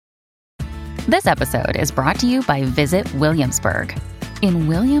This episode is brought to you by Visit Williamsburg. In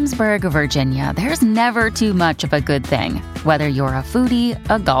Williamsburg, Virginia, there's never too much of a good thing. Whether you're a foodie,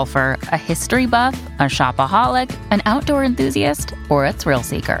 a golfer, a history buff, a shopaholic, an outdoor enthusiast, or a thrill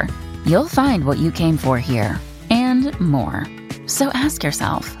seeker, you'll find what you came for here and more. So ask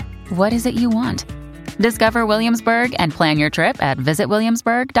yourself, what is it you want? Discover Williamsburg and plan your trip at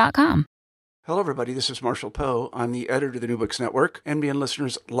visitwilliamsburg.com. Hello, everybody. This is Marshall Poe. I'm the editor of the New Books Network. NBN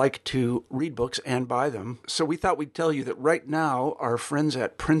listeners like to read books and buy them. So we thought we'd tell you that right now, our friends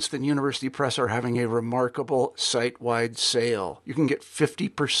at Princeton University Press are having a remarkable site-wide sale. You can get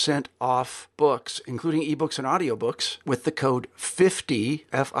 50% off books, including ebooks and audiobooks, with the code 50,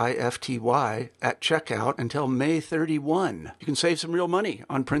 F-I-F-T-Y, at checkout until May 31. You can save some real money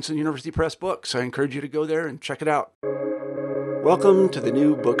on Princeton University Press books. I encourage you to go there and check it out. Welcome to the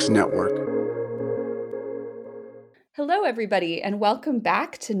New Books Network. Hello, everybody, and welcome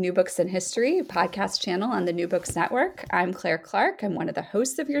back to New Books in History, a podcast channel on the New Books Network. I'm Claire Clark. I'm one of the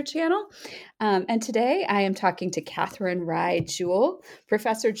hosts of your channel. And today I am talking to Katherine Jewell.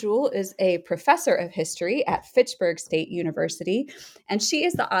 Professor Jewell is a professor of history at Fitchburg State University, and she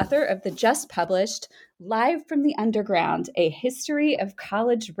is the author of the just published Live from the Underground, A History of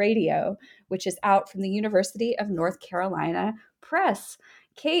College Radio, which is out from the University of North Carolina Press.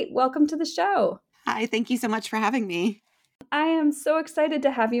 Kate, welcome to the show. Hi, thank you so much for having me. I am so excited to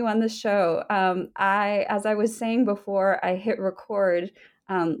have you on the show. As I was saying before I hit record,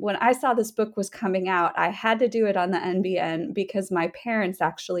 when I saw this book was coming out, I had to do it on the NBN because my parents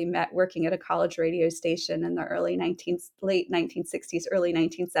actually met working at a college radio station in the late 1960s, early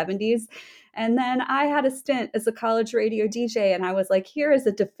 1970s. And then I had a stint as a college radio DJ, and I was like, here is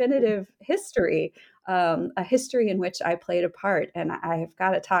a definitive history. A history in which I played a part, and I have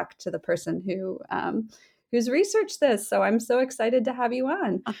got to talk to the person who's researched this. So I'm so excited to have you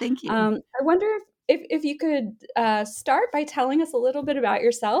on. Oh, thank you. I wonder if you could start by telling us a little bit about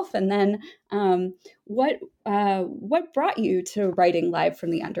yourself, and then what brought you to writing Live from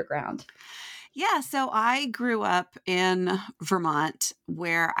the Underground? Yeah, so I grew up in Vermont,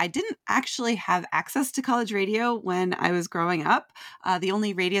 where I didn't actually have access to college radio when I was growing up. The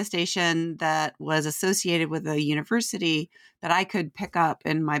only radio station that was associated with a university that I could pick up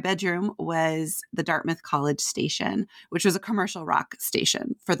in my bedroom was the Dartmouth College Station, which was a commercial rock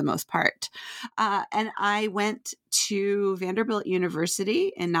station for the most part. And I went to Vanderbilt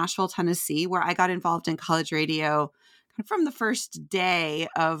University in Nashville, Tennessee, where I got involved in college radio from the first day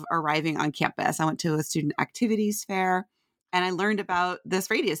of arriving on campus. I went to a student activities fair and I learned about this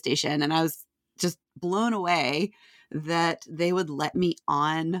radio station, and I was just blown away that they would let me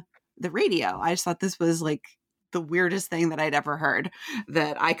on the radio. I just thought this was like the weirdest thing that I'd ever heard,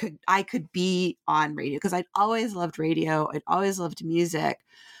 that I could be on radio, because I'd always loved radio. I'd always loved music,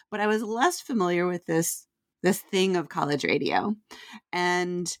 but I was less familiar with this thing of college radio.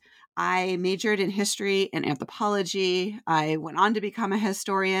 And I majored in history and anthropology. I went on to become a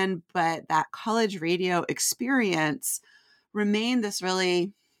historian, but that college radio experience remained this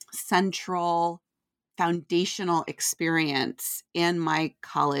really central, foundational experience in my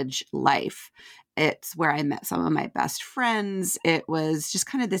college life. It's where I met some of my best friends. It was just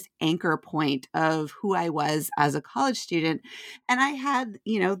kind of this anchor point of who I was as a college student. And I had,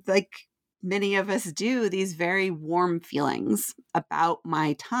 like many of us do, these very warm feelings about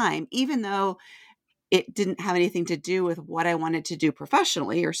my time, even though it didn't have anything to do with what I wanted to do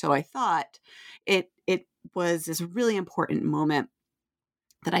professionally, or so I thought. It was this really important moment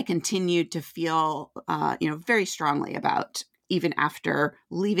that I continued to feel, very strongly about, even after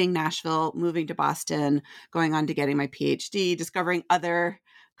leaving Nashville, moving to Boston, going on to getting my PhD, discovering other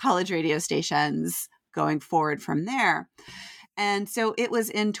college radio stations, going forward from there. And so it was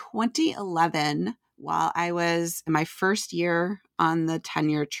in 2011, while I was in my first year on the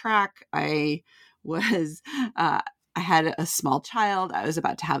tenure track. I had a small child. I was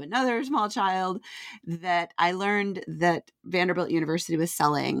about to have another small child, that I learned that Vanderbilt University was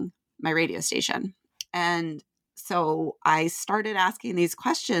selling my radio station. And so I started asking these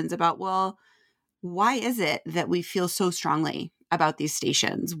questions about, well, why is it that we feel so strongly about these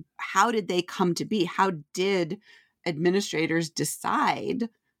stations? How did they come to be? How did administrators decide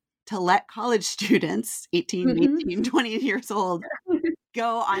to let college students, 18, 20 years old,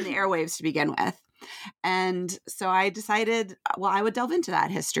 go on the airwaves to begin with? And so I decided, well, I would delve into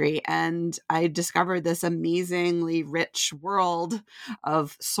that history. And I discovered this amazingly rich world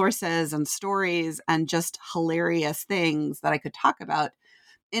of sources and stories and just hilarious things that I could talk about,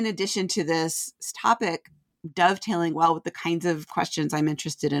 in addition to this topic dovetailing well with the kinds of questions I'm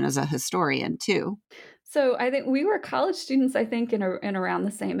interested in as a historian too. So I think we were college students, I think, in around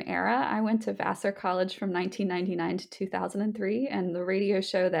the same era. I went to Vassar College from 1999 to 2003, and the radio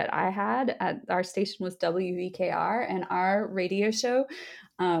show that I had at our station was WVKR, and our radio show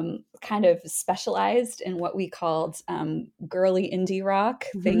kind of specialized in what we called girly indie rock,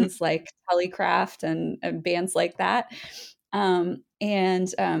 things like Telecraft and bands like that. So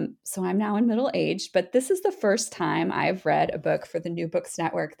I'm now in middle age, but this is the first time I've read a book for the New Books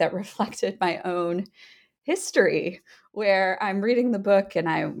Network that reflected my own history, where I'm reading the book and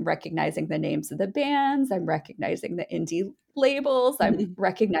I'm recognizing the names of the bands, I'm recognizing the indie labels, I'm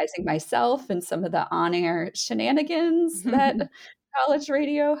recognizing myself and some of the on-air shenanigans that college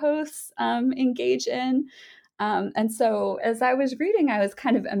radio hosts engage in. And so as I was reading, I was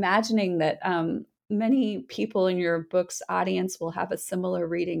kind of imagining that many people in your book's audience will have a similar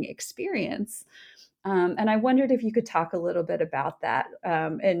reading experience. And I wondered if you could talk a little bit about that.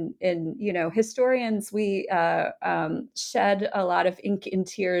 Historians, we shed a lot of ink and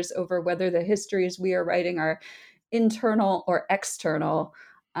tears over whether the histories we are writing are internal or external.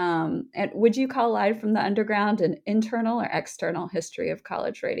 And would you call Live from the Underground an internal or external history of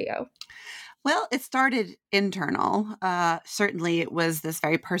college radio? Well, it started internal. Certainly, it was this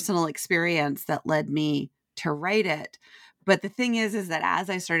very personal experience that led me to write it. But the thing is that as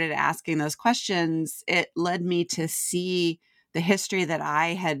I started asking those questions, it led me to see the history that I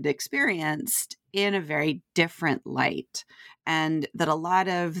had experienced in a very different light. And that a lot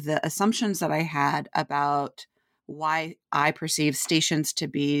of the assumptions that I had about why I perceive stations to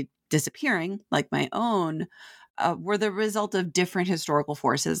be disappearing, like my own, were the result of different historical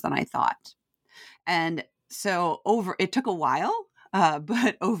forces than I thought. And so it took a while,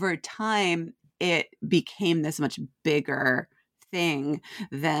 but over time, it became this much bigger thing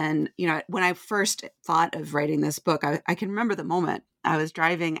than, when I first thought of writing this book. I can remember the moment I was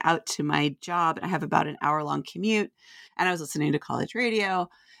driving out to my job, and I have about an hour-long commute, and I was listening to college radio,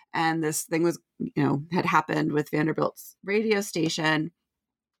 and this thing was, had happened with Vanderbilt's radio station.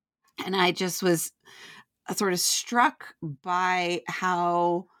 And I just was sort of struck by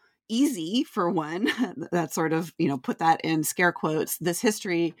how easy, for one, that sort of, put that in scare quotes, this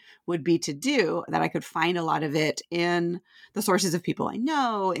history would be to do, that I could find a lot of it in the sources of people I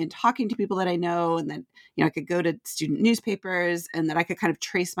know, in talking to people that I know, and then, I could go to student newspapers, and that I could kind of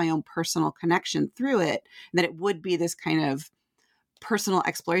trace my own personal connection through it, and that it would be this kind of personal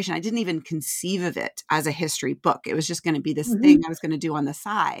exploration. I didn't even conceive of it as a history book. It was just going to be this thing I was going to do on the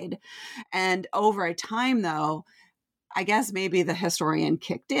side. And over a time, though, I guess maybe the historian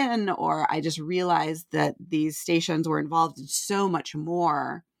kicked in, or I just realized that these stations were involved in so much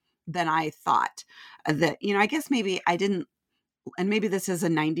more than I thought. That, I guess maybe I didn't, and maybe this is a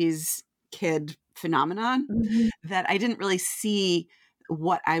 90s kid phenomenon, that I didn't really see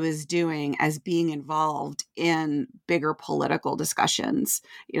what I was doing as being involved in bigger political discussions.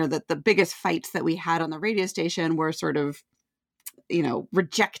 That the biggest fights that we had on the radio station were sort of,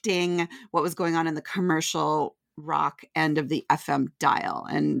 rejecting what was going on in the commercial rock end of the FM dial,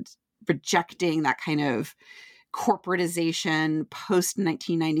 and rejecting that kind of corporatization post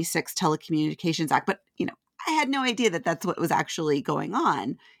 1996 Telecommunications Act. But, I had no idea that that's what was actually going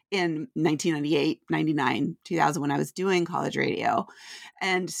on in 1998, 99, 2000, when I was doing college radio.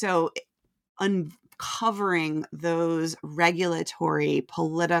 And so uncovering those regulatory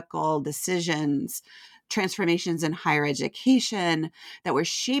political decisions, transformations in higher education that were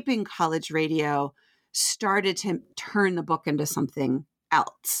shaping college radio, started to turn the book into something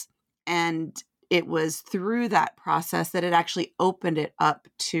else. And it was through that process that it actually opened it up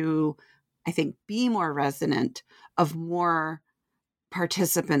to, I think, be more resonant of more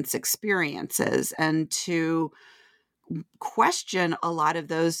participants' experiences, and to question a lot of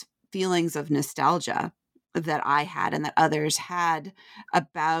those feelings of nostalgia that I had and that others had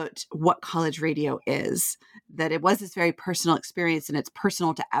about what college radio is. That it was this very personal experience, and it's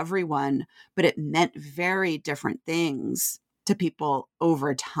personal to everyone, but it meant very different things to people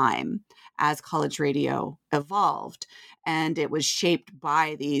over time as college radio evolved. And it was shaped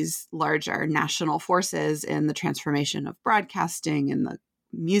by these larger national forces in the transformation of broadcasting and the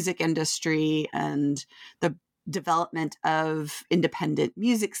music industry, and the development of independent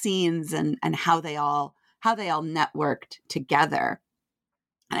music scenes, and how they all networked together.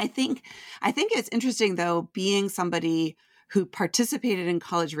 And I think it's interesting, though, being somebody who participated in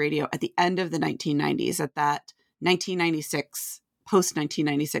college radio at the end of the 1990s, at that 1996,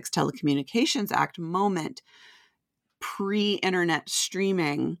 post-1996 Telecommunications Act moment, pre-internet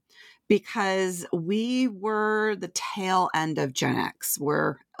streaming, because we were the tail end of Gen X.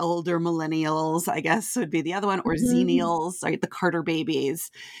 We're older millennials, I guess would be the other one, or Xennials, right? The Carter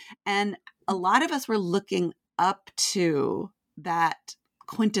babies. And a lot of us were looking up to that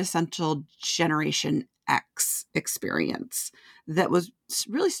quintessential Generation X experience that was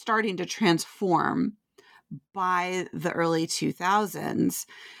really starting to transform by the early 2000s.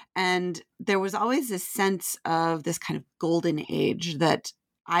 And there was always this sense of this kind of golden age that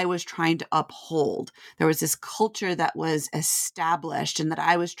I was trying to uphold. There was this culture that was established and that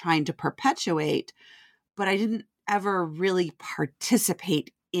I was trying to perpetuate, but I didn't ever really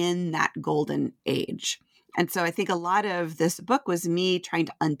participate in that golden age. And so I think a lot of this book was me trying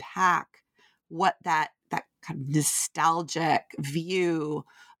to unpack what that kind of nostalgic view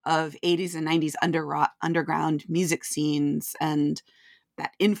of 80s and 90s underground music scenes and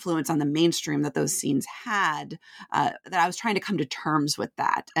that influence on the mainstream that those scenes had, that I was trying to come to terms with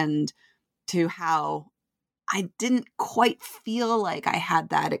that, and to how I didn't quite feel like I had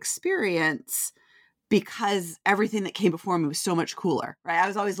that experience because everything that came before me was so much cooler, right? I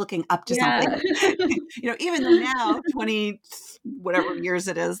was always looking up to something, even though now, 20 whatever years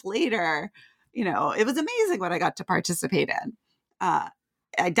it is later, it was amazing what I got to participate in.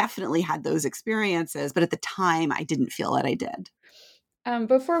 I definitely had those experiences, but at the time I didn't feel that I did.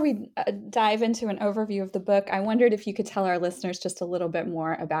 Before we dive into an overview of the book, I wondered if you could tell our listeners just a little bit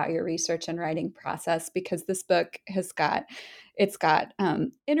more about your research and writing process, because this book has got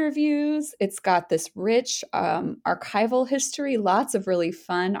interviews, it's got this rich archival history, lots of really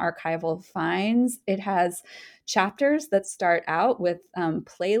fun archival finds. It has chapters that start out with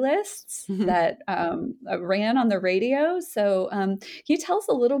playlists that ran on the radio. So can you tell us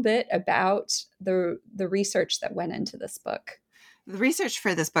a little bit about the research that went into this book? The research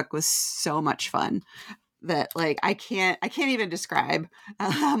for this book was so much fun that I can't even describe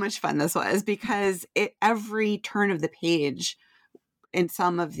how much fun this was, because every turn of the page in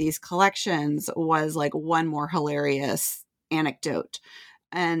some of these collections was like one more hilarious anecdote.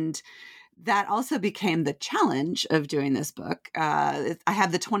 And that also became the challenge of doing this book. I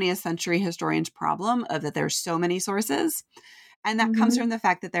have the 20th century historian's problem of that there's so many sources. And that comes from the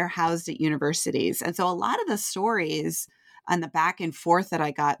fact that they're housed at universities. And so a lot of the stories and the back and forth that I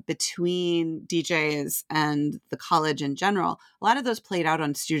got between DJs and the college in general, a lot of those played out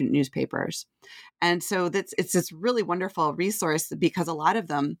on student newspapers. And so it's this really wonderful resource because a lot of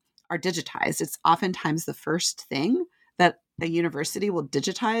them are digitized. It's oftentimes the first thing that a university will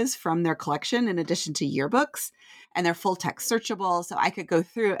digitize from their collection in addition to yearbooks, and they're full text searchable. So I could go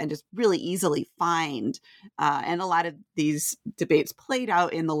through and just really easily find, and a lot of these debates played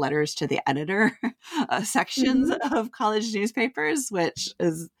out in the letters to the editor sections of college newspapers, which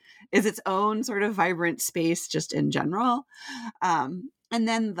is its own sort of vibrant space just in general. And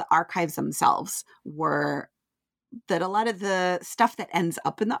then the archives themselves were that a lot of the stuff that ends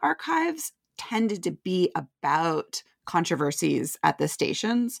up in the archives tended to be about controversies at the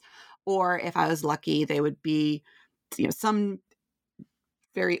stations, or if I was lucky, they would be, some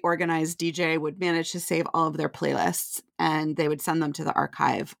very organized DJ would manage to save all of their playlists and they would send them to the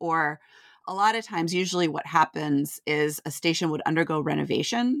archive. Or a lot of times, usually what happens is a station would undergo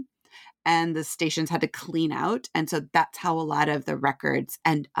renovation and the stations had to clean out. And so that's how a lot of the records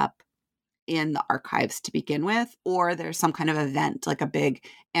end up in the archives to begin with, or there's some kind of event like a big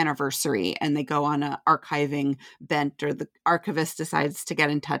anniversary and they go on a archiving bent, or the archivist decides to get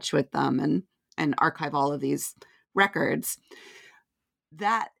in touch with them and archive all of these records.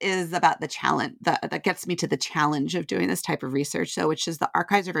 That is about the challenge that gets me to the challenge of doing this type of research. So, which is the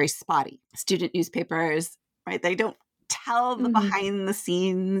archives are very spotty. Student newspapers, right? They don't tell the behind the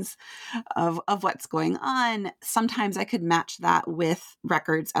scenes of what's going on. Sometimes I could match that with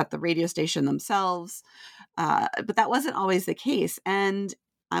records at the radio station themselves, but that wasn't always the case. And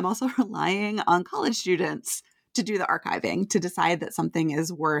I'm also relying on college students to do the archiving, to decide that something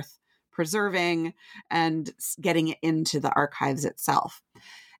is worth preserving and getting it into the archives itself.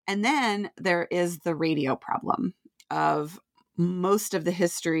 And then there is the radio problem of most of the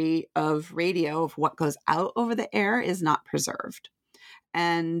history of radio, of what goes out over the air, is not preserved.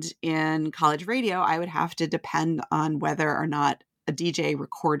 And in college radio, I would have to depend on whether or not a DJ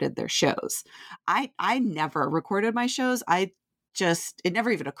recorded their shows. I never recorded my shows. It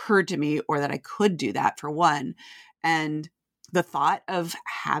never even occurred to me, or that I could do that, for one. And the thought of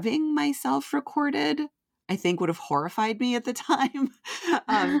having myself recorded, I think, would have horrified me at the time.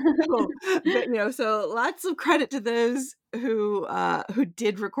 So lots of credit to those who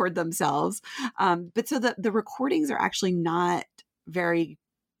did record themselves. But so the recordings are actually not very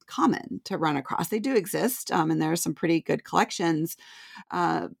common to run across. They do exist, and there are some pretty good collections,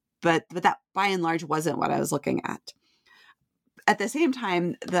 but that by and large wasn't what I was looking at. At the same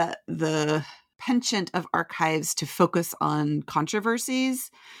time, the penchant of archives to focus on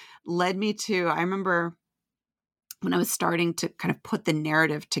controversies led me to, I remember when I was starting to kind of put the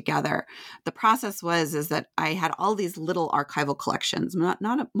narrative together, the process is that I had all these little archival collections.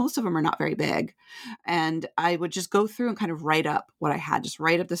 Most of them are not very big. And I would just go through and kind of write up what I had, just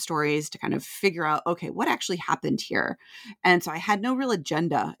write up the stories to kind of figure out, okay, what actually happened here? And so I had no real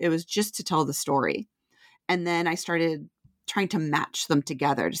agenda. It was just to tell the story. And then I started trying to match them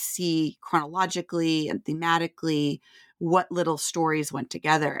together to see chronologically and thematically what little stories went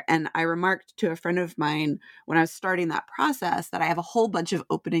together. And I remarked to a friend of mine when I was starting that process that I have a whole bunch of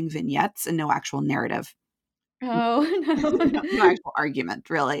opening vignettes and no actual narrative. Oh, No actual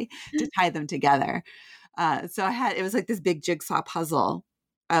argument, really, to tie them together. So it was like this big jigsaw puzzle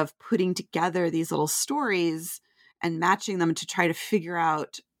of putting together these little stories and matching them to try to figure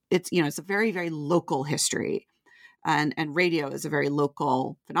out, it's a very, very local history. And radio is a very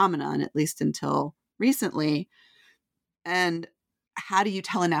local phenomenon, at least until recently. And how do you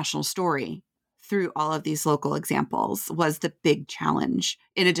tell a national story through all of these local examples was the big challenge,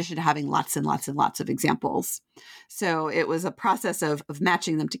 in addition to having lots and lots and lots of examples. So it was a process of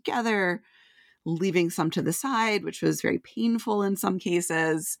matching them together, leaving some to the side, which was very painful in some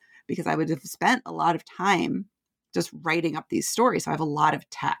cases, because I would have spent a lot of time just writing up these stories. So I have a lot of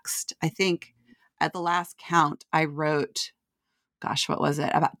text. I think at the last count, I wrote, gosh, what was it?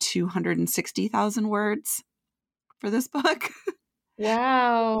 About 260,000 words for this book.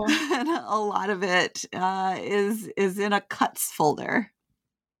 wow. And a lot of it is in a cuts folder.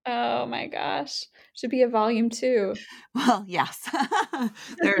 Oh my gosh. Should be a volume 2. Well, yes.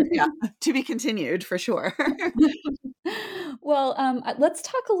 To be continued for sure. Well, let's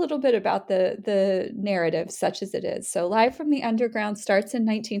talk a little bit about the narrative, such as it is. So, Live from the Underground starts in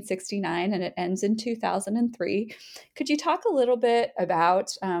 1969 and it ends in 2003. Could you talk a little bit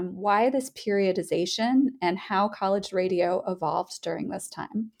about why this periodization and how college radio evolved during this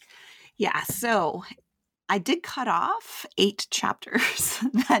time? Yeah. So I did cut off 8 chapters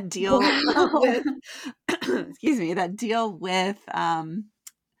that deal with, excuse me, that deal with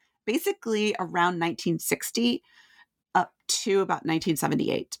basically around 1960 up to about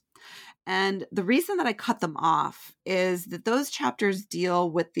 1978. And the reason that I cut them off is that those chapters deal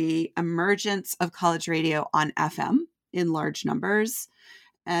with the emergence of college radio on FM in large numbers.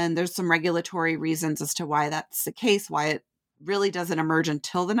 And there's some regulatory reasons as to why that's the case, why it really doesn't emerge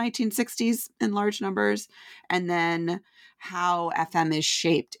until the 1960s in large numbers. And then how FM is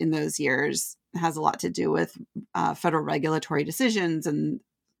shaped in those years has a lot to do with federal regulatory decisions and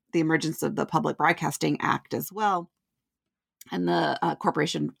the emergence of the Public Broadcasting Act as well, and the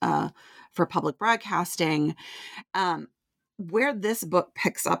Corporation for Public Broadcasting. Where this book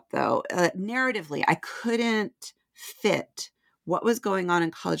picks up, though, narratively, I couldn't fit what was going on in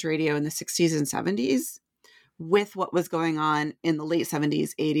college radio in the 60s and 70s with what was going on in the late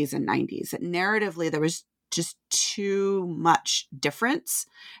 70s, 80s, and 90s. Narratively, there was just too much difference,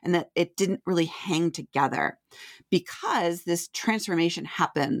 and that it didn't really hang together, because this transformation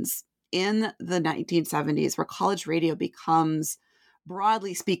happens in the 1970s where college radio becomes,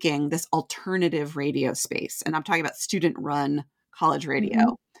 broadly speaking, this alternative radio space. And I'm talking about student-run college radio.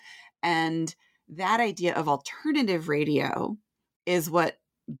 Mm-hmm. And that idea of alternative radio is what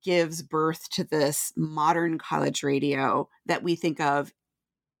gives birth to this modern college radio that we think of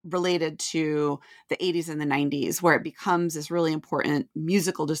related to the 80s and the 90s, where it becomes this really important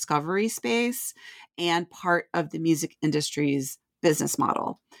musical discovery space and part of the music industry's business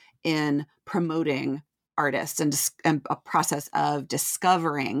model in promoting artists and a process of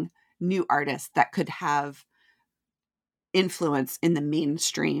discovering new artists that could have influence in the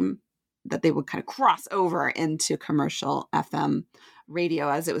mainstream, that they would kind of cross over into commercial FM radio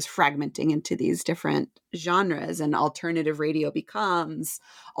as it was fragmenting into these different genres. And alternative radio becomes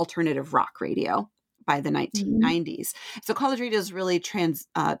alternative rock radio by the 1990s. Mm-hmm. So college radio is really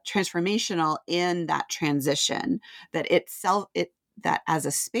transformational in that transition, that that as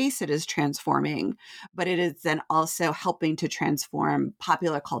a space it is transforming, but it is then also helping to transform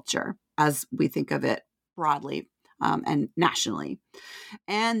popular culture as we think of it broadly and nationally.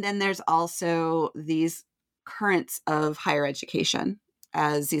 And then there's also these currents of higher education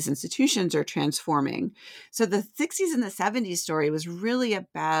as these institutions are transforming. So the 60s and the 70s story was really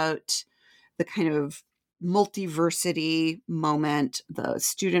about the kind of multiversity moment, the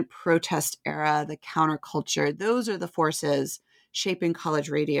student protest era, the counterculture. Those are the forces shaping college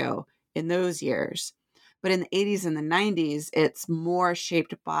radio in those years. But in the 80s and the 90s, it's more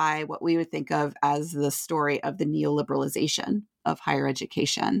shaped by what we would think of as the story of the neoliberalization of higher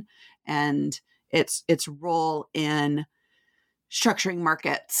education and its role in structuring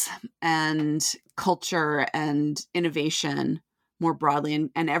markets and culture and innovation more broadly,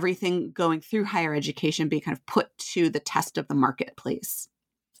 and everything going through higher education being kind of put to the test of the marketplace.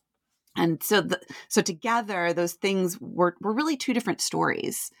 And so together, those things were really two different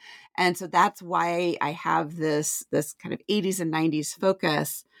stories. And so that's why I have this kind of 80s and 90s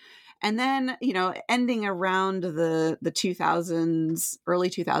focus. And then, ending around the 2000s, early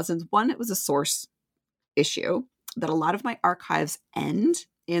 2000s, one, it was a source issue that a lot of my archives end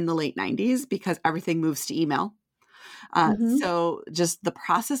in the late 90s because everything moves to email. So just the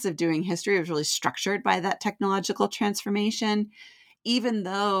process of doing history was really structured by that technological transformation, even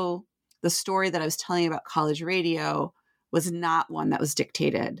though the story that I was telling about college radio was not one that was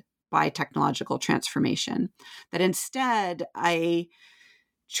dictated by technological transformation. That instead, I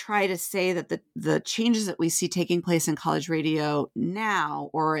try to say that the changes that we see taking place in college radio now,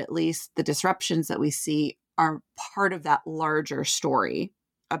 or at least the disruptions that we see, are part of that larger story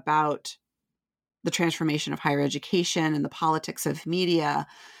about the transformation of higher education and the politics of media,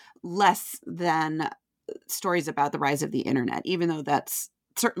 less than stories about the rise of the internet, even though that's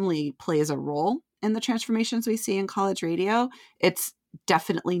certainly plays a role in the transformations we see in college radio. It's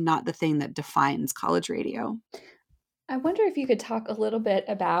definitely not the thing that defines college radio. I wonder if you could talk a little bit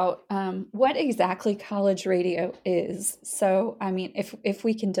about what exactly college radio is. So, I mean, if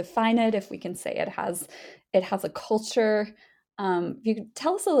we can define it, if we can say it has a culture, if you could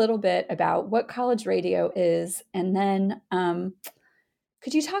tell us a little bit about what college radio is, and then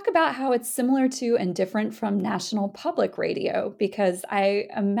could you talk about how it's similar to and different from national public radio? Because I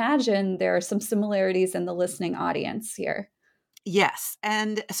imagine there are some similarities in the listening audience here. Yes.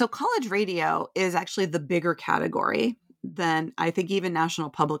 And so college radio is actually the bigger category than I think even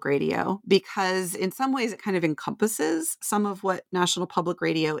national public radio, because in some ways it kind of encompasses some of what national public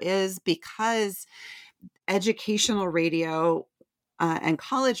radio is, because educational radio and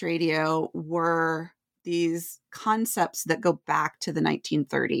college radio were these concepts that go back to the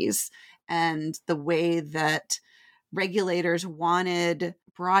 1930s and the way that regulators wanted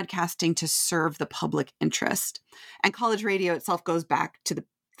broadcasting to serve the public interest. And college radio itself goes back to the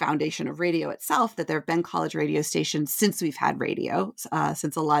foundation of radio itself, that there have been college radio stations since we've had radio,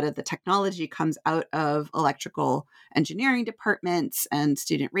 since a lot of the technology comes out of electrical engineering departments, and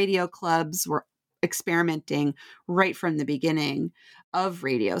student radio clubs were experimenting right from the beginning of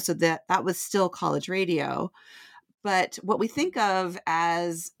radio. So that was still college radio. But what we think of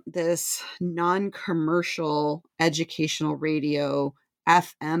as this non-commercial educational radio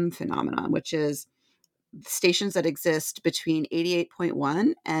FM phenomenon, which is stations that exist between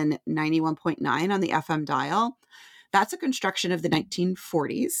 88.1 and 91.9 on the FM dial, that's a construction of the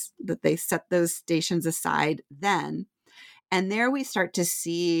 1940s, that they set those stations aside then. And there we start to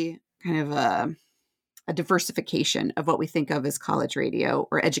see kind of a diversification of what we think of as college radio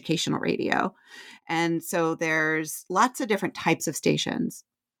or educational radio. And so there's lots of different types of stations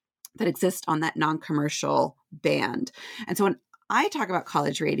that exist on that non-commercial band. And so when I talk about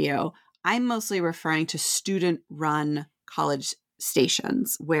college radio, I'm mostly referring to student-run college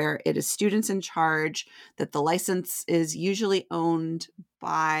stations where it is students in charge, that the license is usually owned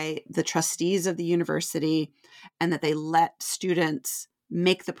by the trustees of the university, and that they let students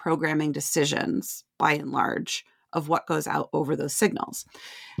make the programming decisions, by and large, of what goes out over those signals.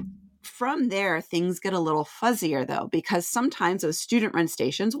 From there, things get a little fuzzier, though, because sometimes those student-run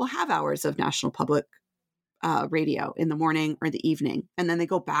stations will have hours of national public radio in the morning or the evening, and then they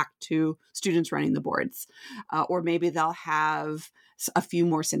go back to students running the boards. Or maybe they'll have a few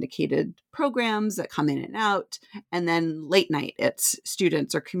more syndicated programs that come in and out, and then late night, it's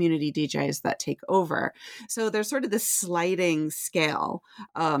students or community DJs that take over. So there's sort of this sliding scale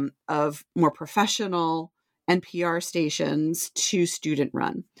of more professional NPR stations to student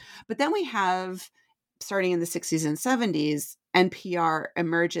run. But then we have, starting in the 60s and 70s, NPR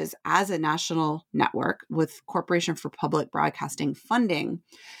emerges as a national network with Corporation for Public Broadcasting funding.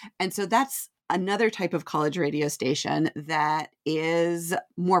 And so that's another type of college radio station that is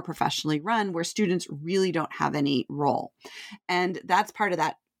more professionally run, where students really don't have any role. And that's part of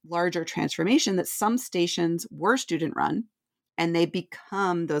that larger transformation, that some stations were student run and they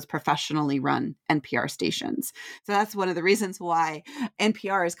become those professionally run NPR stations. So that's one of the reasons why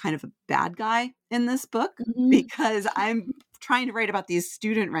NPR is kind of a bad guy in this book, because I'm trying to write about these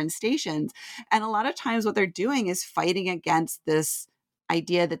student-run stations. And a lot of times what they're doing is fighting against this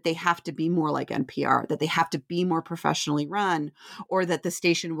idea that they have to be more like NPR, that they have to be more professionally run, or that the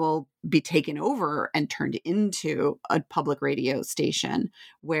station will be taken over and turned into a public radio station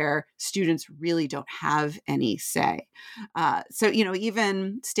where students really don't have any say. So,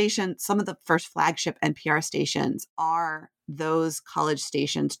 even some of the first flagship NPR stations are those college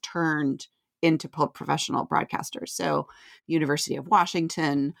stations turned into professional broadcasters. So University of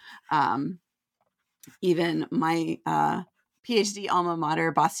Washington, even my PhD alma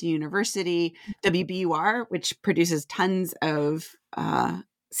mater, Boston University, WBUR, which produces tons of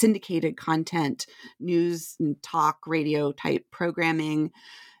syndicated content, news and talk radio type programming.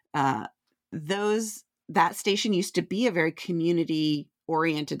 That station used to be a very community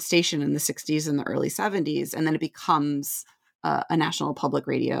oriented station in the 60s and the early 70s, and then it becomes a national public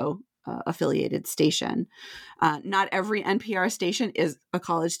radio affiliated station. Not every NPR station is a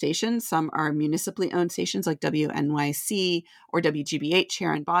college station. Some are municipally owned stations like WNYC or WGBH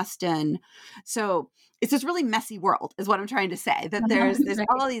here in Boston. So it's this really messy world is what I'm trying to say, that there's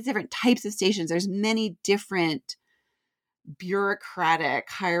all these different types of stations. There's many different bureaucratic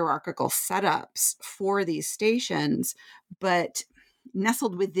hierarchical setups for these stations, but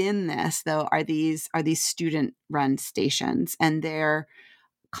nestled within this though are these student run stations, and they're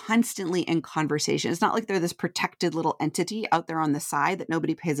constantly in conversation. It's not like they're this protected little entity out there on the side that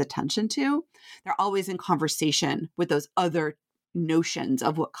nobody pays attention to. They're always in conversation with those other notions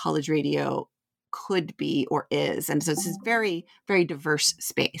of what college radio could be or is. And so it's this very, very diverse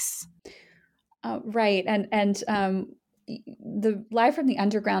space. Right. And the Live from the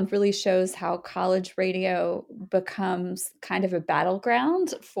Underground really shows how college radio becomes kind of a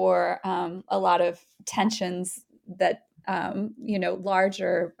battleground for a lot of tensions that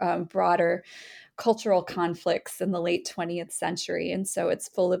larger, broader cultural conflicts in the late 20th century. And so it's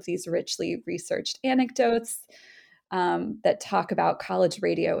full of these richly researched anecdotes that talk about college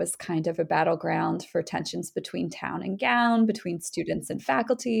radio as kind of a battleground for tensions between town and gown, between students and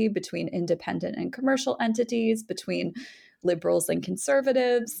faculty, between independent and commercial entities, between liberals and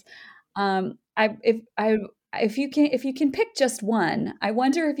conservatives. If you can pick just one, I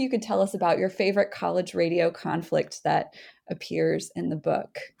wonder if you could tell us about your favorite college radio conflict that appears in the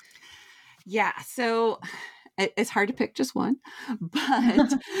book. Yeah, so it's hard to pick just one,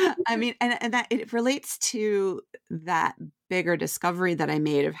 but I mean, and that it relates to that bigger discovery that I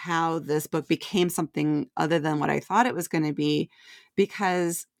made of how this book became something other than what I thought it was going to be,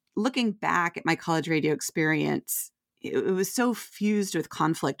 because looking back at my college radio experience, it was so fused with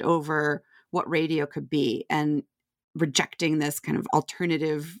conflict over what radio could be and rejecting this kind of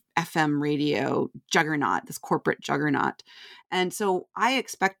alternative FM radio juggernaut, this corporate juggernaut. And so I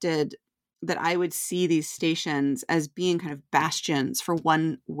expected that I would see these stations as being kind of bastions for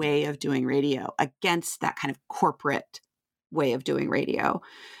one way of doing radio against that kind of corporate way of doing radio.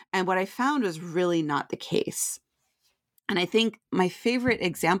 And what I found was really not the case. And I think my favorite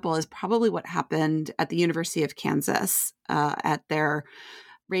example is probably what happened at the University of Kansas at their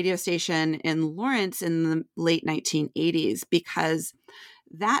radio station in Lawrence in the late 1980s, because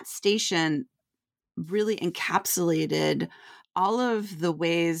that station really encapsulated all of the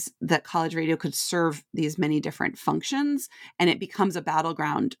ways that college radio could serve these many different functions, and it becomes a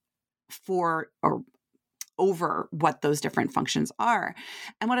battleground for or over what those different functions are.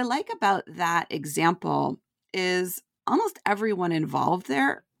 And what I like about that example is almost everyone involved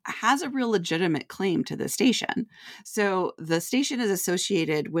there has a real legitimate claim to the station. So the station is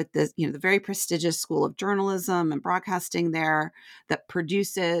associated with this, the very prestigious School of Journalism and Broadcasting there that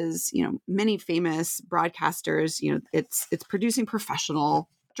produces, many famous broadcasters. It's producing professional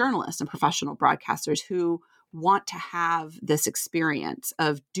journalists and professional broadcasters who want to have this experience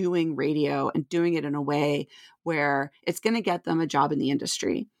of doing radio and doing it in a way where it's going to get them a job in the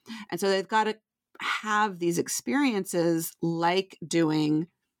industry. And so they've got to have these experiences like doing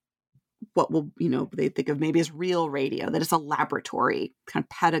what will, they think of maybe as real radio, that it's a laboratory kind of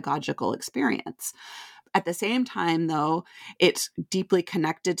pedagogical experience. At the same time, though, it's deeply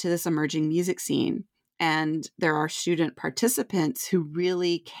connected to this emerging music scene. And there are student participants who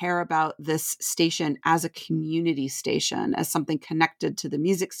really care about this station as a community station, as something connected to the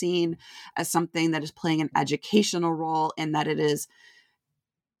music scene, as something that is playing an educational role, and that it is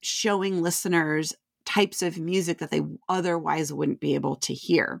showing listeners types of music that they otherwise wouldn't be able to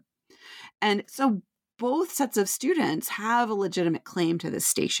hear. And so both sets of students have a legitimate claim to this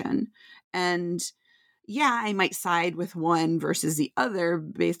station. And yeah, I might side with one versus the other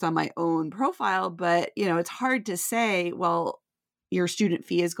based on my own profile, but it's hard to say, well, your student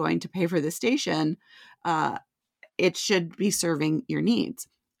fee is going to pay for the station. It should be serving your needs.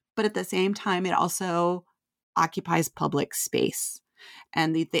 But at the same time, it also occupies public space.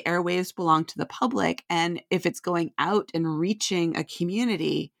 And the airwaves belong to the public. And if it's going out and reaching a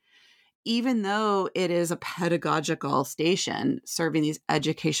community, even though it is a pedagogical station serving these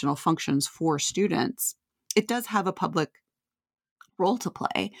educational functions for students, it does have a public role to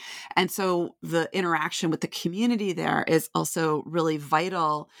play. And so the interaction with the community there is also really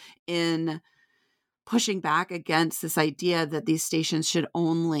vital in pushing back against this idea that these stations should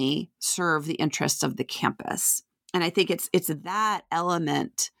only serve the interests of the campus. And I think it's that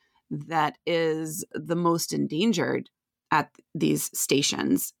element that is the most endangered at these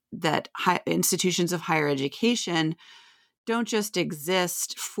stations, that institutions of higher education don't just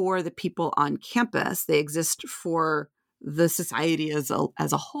exist for the people on campus. They exist for the society as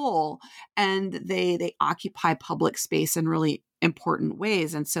a whole, and they occupy public space in really important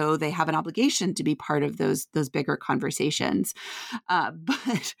ways, and so they have an obligation to be part of those bigger conversations.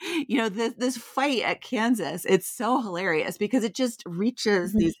 But this fight at Kansas, it's so hilarious because it just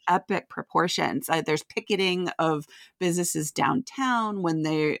reaches these epic proportions. There's picketing of businesses downtown when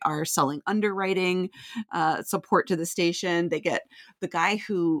they are selling underwriting support to the station. They get the guy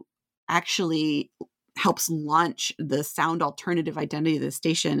who actually helps launch the sound alternative identity of the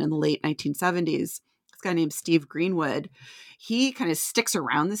station in the late 1970s. This guy named Steve Greenwood. He kind of sticks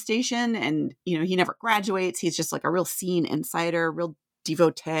around the station, and he never graduates. He's just like a real scene insider, real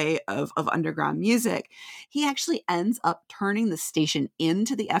devotee of underground music. He actually ends up turning the station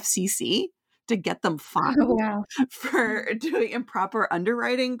into the FCC to get them fined for doing improper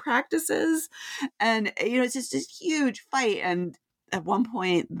underwriting practices. And it's just this huge fight. And at one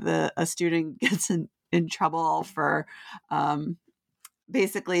point, a student gets in trouble for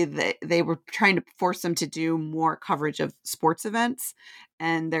basically they were trying to force them to do more coverage of sports events,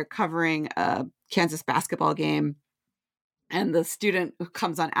 and they're covering a Kansas basketball game. And the student who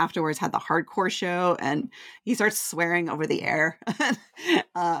comes on afterwards had the hardcore show, and he starts swearing over the air.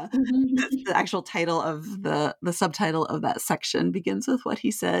 The actual title of the subtitle of that section begins with what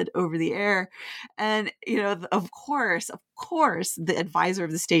he said over the air. And, of course, the advisor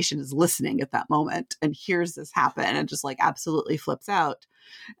of the station is listening at that moment and hears this happen and just like absolutely flips out.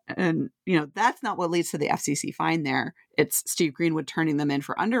 And, that's not what leads to the FCC fine there. It's Steve Greenwood turning them in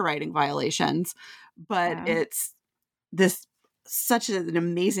for underwriting violations, but it's such an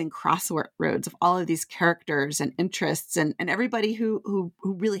amazing crossroads of all of these characters and interests and everybody who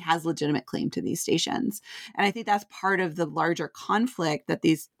really has legitimate claim to these stations. And I think that's part of the larger conflict that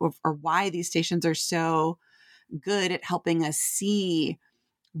or why these stations are so good at helping us see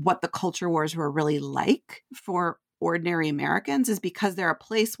what the culture wars were really like for ordinary Americans, is because they're a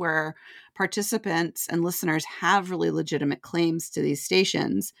place where participants and listeners have really legitimate claims to these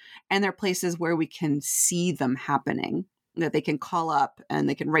stations, and they're places where we can see them happening, that they can call up and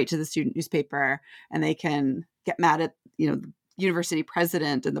they can write to the student newspaper and they can get mad at the university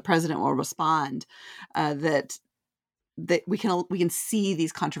president, and the president will respond. That we can see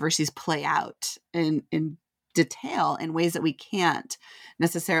these controversies play out in detail in ways that we can't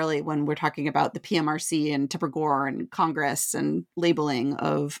necessarily when we're talking about the PMRC and Tipper Gore and Congress and labeling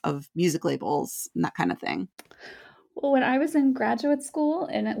of music labels and that kind of thing. Well, when I was in graduate school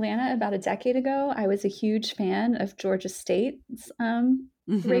in Atlanta about a decade ago, I was a huge fan of Georgia State's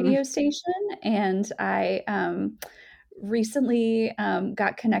radio station. And I recently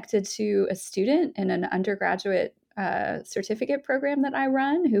got connected to a student in an undergraduate certificate program that I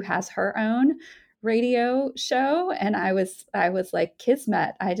run who has her own radio show. And I was like,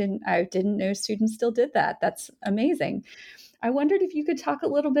 kismet. I didn't know students still did that. That's amazing. I wondered if you could talk a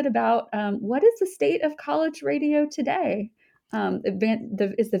little bit about what is the state of college radio today?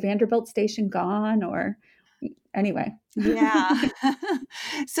 Is the Vanderbilt station gone, or anyway? Yeah.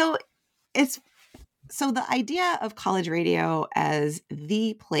 So the idea of college radio as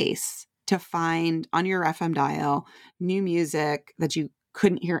the place to find on your FM dial new music that you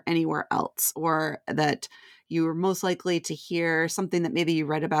couldn't hear anywhere else, or that you were most likely to hear something that maybe you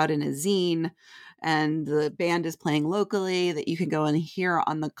read about in a zine and the band is playing locally, that you can go and hear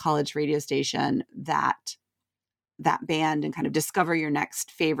on the college radio station that band and kind of discover your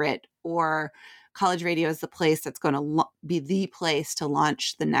next favorite. Or college radio is the place that's going to be the place to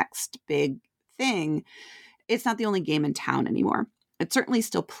launch the next big thing. It's not the only game in town anymore. It certainly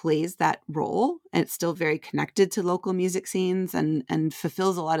still plays that role, and it's still very connected to local music scenes and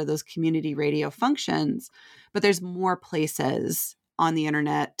fulfills a lot of those community radio functions. But there's more places on the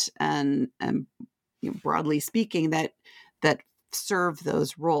internet and broadly speaking that serve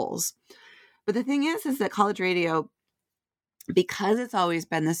those roles. But the thing is that college radio, because it's always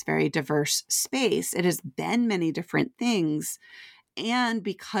been this very diverse space, it has been many different things. And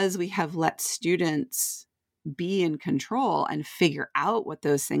because we have let students be in control and figure out what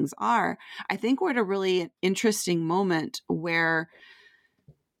those things are, I think we're at a really interesting moment where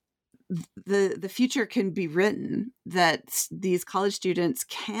the future can be written, that these college students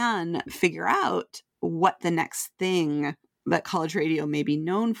can figure out what the next thing that college radio may be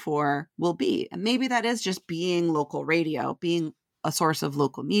known for will be. And maybe that is just being local radio, being a source of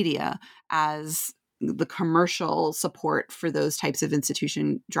local media, as the commercial support for those types of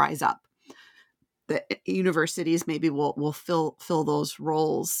institution dries up. The universities maybe will fill those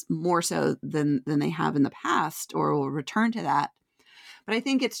roles more so than they have in the past, or will return to that. But I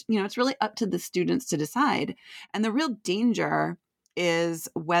think it's really up to the students to decide. And the real danger is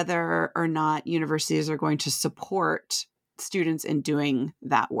whether or not universities are going to support students in doing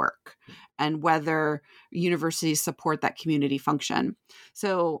that work, and whether universities support that community function.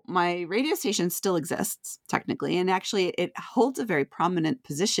 So my radio station still exists technically, and actually it holds a very prominent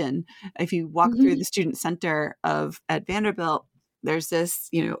position. If you walk through the student center at Vanderbilt, there's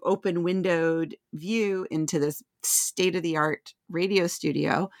this, open windowed view into this state-of-the-art radio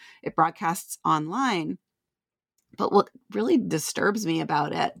studio. It broadcasts online. But what really disturbs me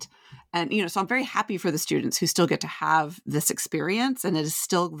about it, and, so I'm very happy for the students who still get to have this experience, and it is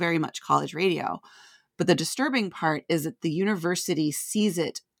still very much college radio. But the disturbing part is that the university sees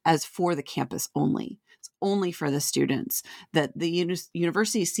it as for the campus only. It's only for the students, that the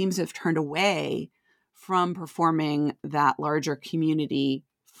university seems to have turned away from performing that larger community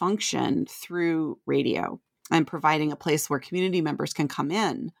function through radio and providing a place where community members can come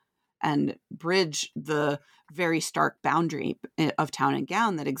in and bridge the very stark boundary of town and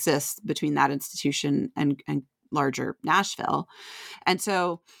gown that exists between that institution and larger Nashville. And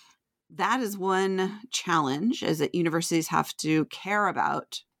so that is one challenge, is that universities have to care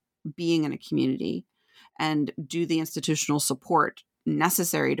about being in a community and do the institutional support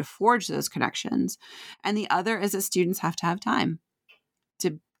necessary to forge those connections. And the other is that students have to have time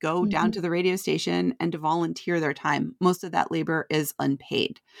to go down to the radio station and to volunteer their time. Most of that labor is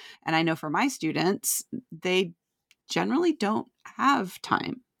unpaid. And I know for my students, they generally don't have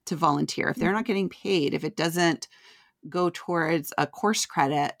time to volunteer. If they're not getting paid, if it doesn't go towards a course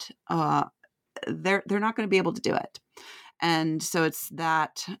credit, they're not going to be able to do it. And so it's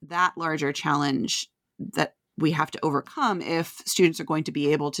that larger challenge that we have to overcome if students are going to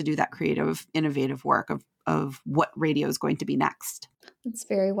be able to do that creative, innovative work of what radio is going to be next. That's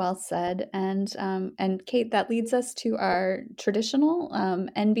very well said. And Kate, that leads us to our traditional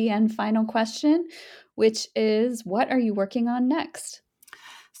NBN final question, which is, what are you working on next?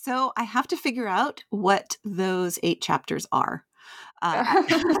 So I have to figure out what those 8 chapters are. I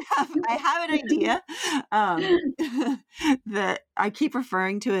have an idea that I keep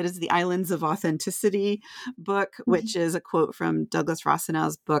referring to it as the Islands of Authenticity book, which is a quote from Douglas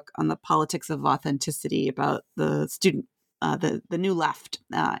Rosenau's book on the politics of authenticity, about the student, the new left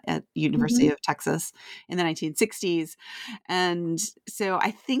at University of Texas in the 1960s. And so I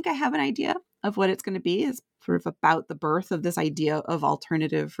think I have an idea of what it's going to be. Is sort of about the birth of this idea of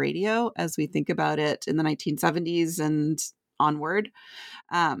alternative radio as we think about it in the 1970s and onward.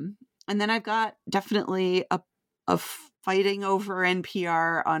 And then I've got definitely a fighting over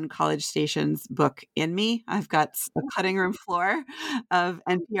NPR on college stations book in me. I've got a cutting room floor of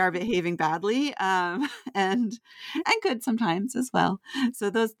NPR behaving badly, and good sometimes as well. So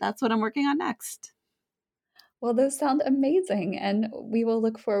that's what I'm working on next. Well, those sound amazing, and we will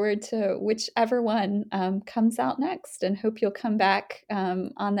look forward to whichever one comes out next, and hope you'll come back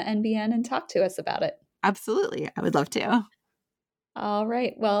on the NBN and talk to us about it. Absolutely. I would love to. All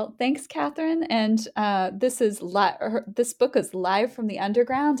right. Well, thanks, Katherine. And this book is Live from the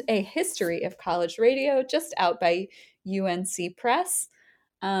Underground, A History of College Radio, just out by UNC Press.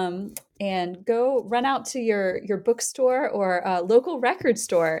 And go run out to your bookstore or local record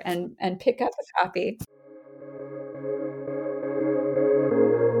store and pick up a copy.